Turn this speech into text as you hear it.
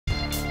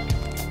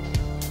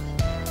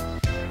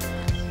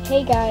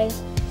Hey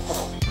guys,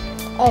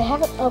 I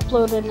haven't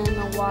uploaded in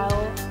a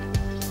while.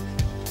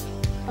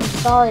 I'm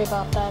sorry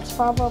about that. It's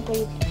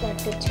probably like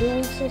the 2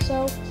 weeks or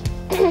so.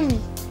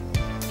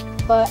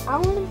 But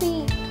I'm gonna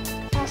be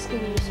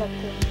asking you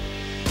something.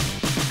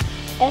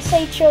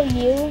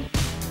 SHOU,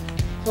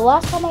 the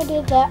last time I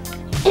did that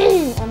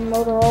on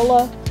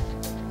Motorola,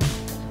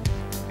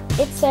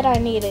 it said I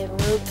needed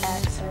root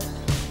access.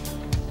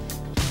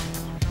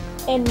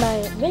 And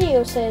my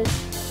video says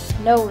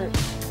no root.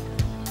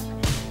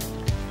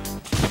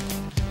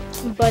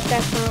 But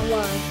that's not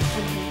why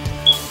I'm here.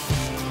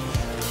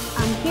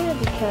 I'm here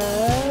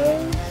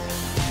because,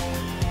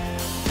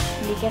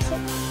 can you guess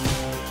it?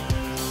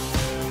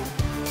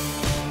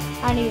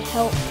 I need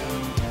help.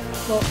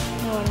 Well,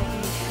 no, I don't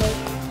need help.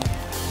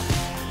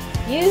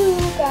 You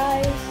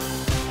guys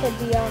could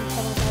be on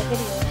some of my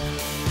videos.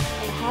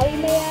 And how you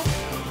may ask?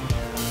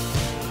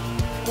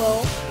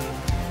 Well,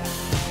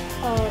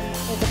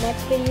 in the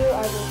next video,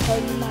 I will tell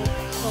you my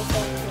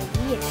social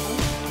media account,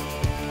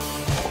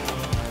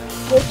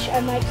 which I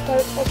might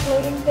start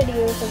uploading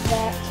videos of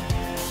that.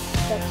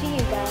 It's up to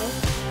you guys.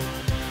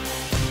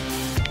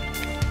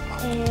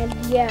 And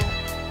yeah,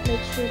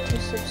 make sure to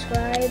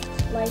subscribe,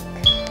 like,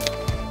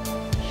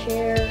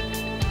 share,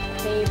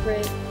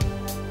 favorite.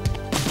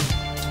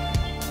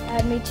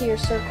 Add me to your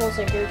circles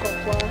at Google+.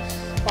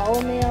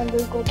 Follow me on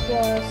Google+.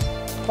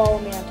 Follow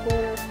me on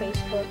Twitter,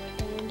 Facebook,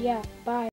 and yeah, bye.